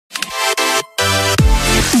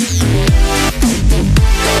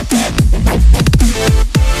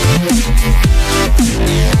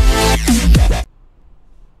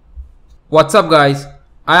What's up guys,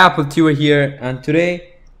 Appstore here, and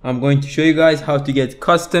today I'm going to show you guys how to get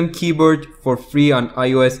custom keyboard for free on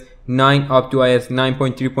iOS 9 up to iOS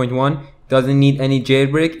 9.3.1. Doesn't need any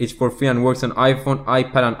jailbreak, it's for free and works on iPhone,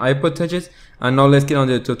 iPad and iPod touches. And now let's get on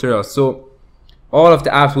to the tutorial. So all of the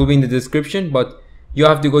apps will be in the description, but you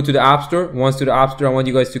have to go to the App Store. Once to the App Store, I want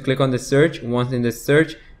you guys to click on the search. Once in the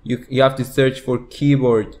search, you have to search for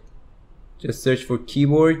keyboard. Just search for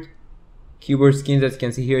keyboard skins. As you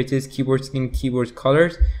can see here, it is keyboard skin, keyboard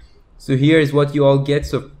colors. So here is what you all get.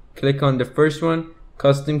 So click on the first one,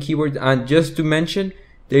 custom keyboard. And just to mention,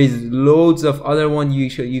 there is loads of other one.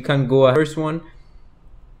 You can go first one.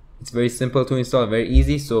 It's very simple to install, very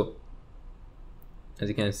easy. So as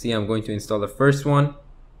you can see, I'm going to install the first one.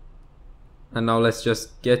 And now let's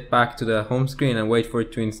just get back to the home screen and wait for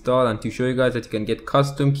it to install. And to show you guys that you can get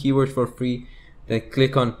custom keyboard for free, then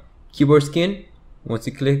click on keyboard skin. Once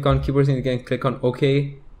you click on keyboard skin, you can click on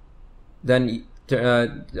OK. Then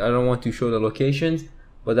I don't want to show the locations,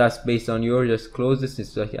 but that's based on yours. Just close this.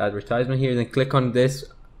 It's like advertisement here. Then click on this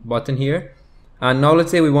button here. And now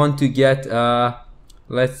let's say we want to get I'm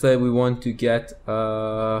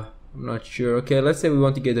not sure. Okay, let's say we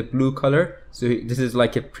want to get a blue color. So this is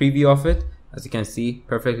like a preview of it, as you can see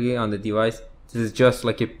perfectly on the device. This is just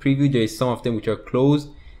like a preview. There is some of them which are closed,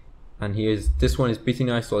 and here's this one is pretty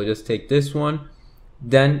nice, so I'll just take this one.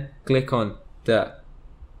 Then click on the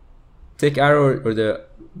tick arrow or the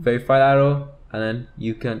verified arrow, and then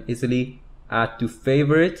you can easily add to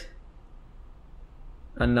favorite.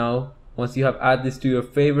 And now once you have added this to your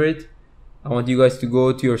favorite, I want you guys to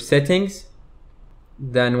go to your settings.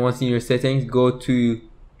 Then once in your settings, go to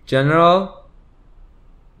general,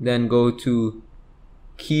 then go to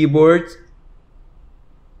keyboard,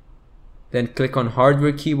 then click on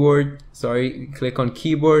hardware keyboard, click on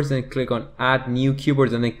keyboards, then click on add new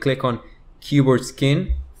keyboards, and then click on keyboard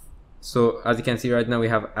skin. So as you can see right now, we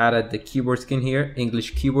have added the keyboard skin here,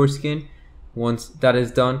 English keyboard skin. Once that is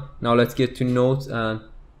done, now let's get to notes, and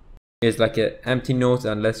here's like an empty notes,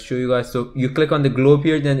 and let's show you guys. So you click on the globe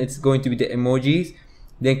here, then it's going to be the emojis.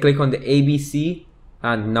 Then click on the ABC,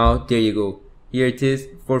 and now there you go. Here it is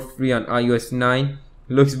for free on iOS 9.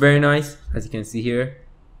 Looks very nice, as you can see here.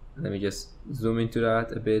 Let me just zoom into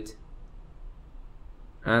that a bit.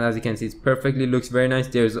 And as you can see, it perfectly looks very nice.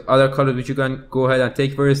 There's other colors which you can go ahead and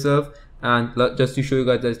take for yourself. And just to show you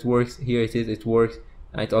guys that it works, here it is, it works.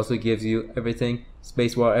 And it also gives you everything,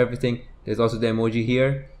 spacebar, everything. There's also the emoji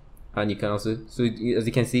here. And you can also, so as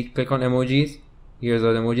you can see, click on emojis. Here's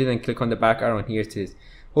all the emojis, and click on the back arrow, and here it is.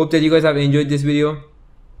 Hope that you guys have enjoyed this video.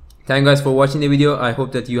 Thank you guys for watching the video. I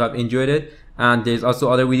hope that you have enjoyed it. And there's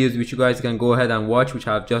also other videos which you guys can go ahead and watch, which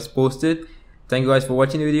I have just posted. Thank you guys for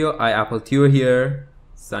watching the video. Appstore here,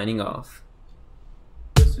 signing off.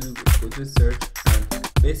 Just go to search,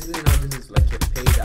 and basically now this is like a paid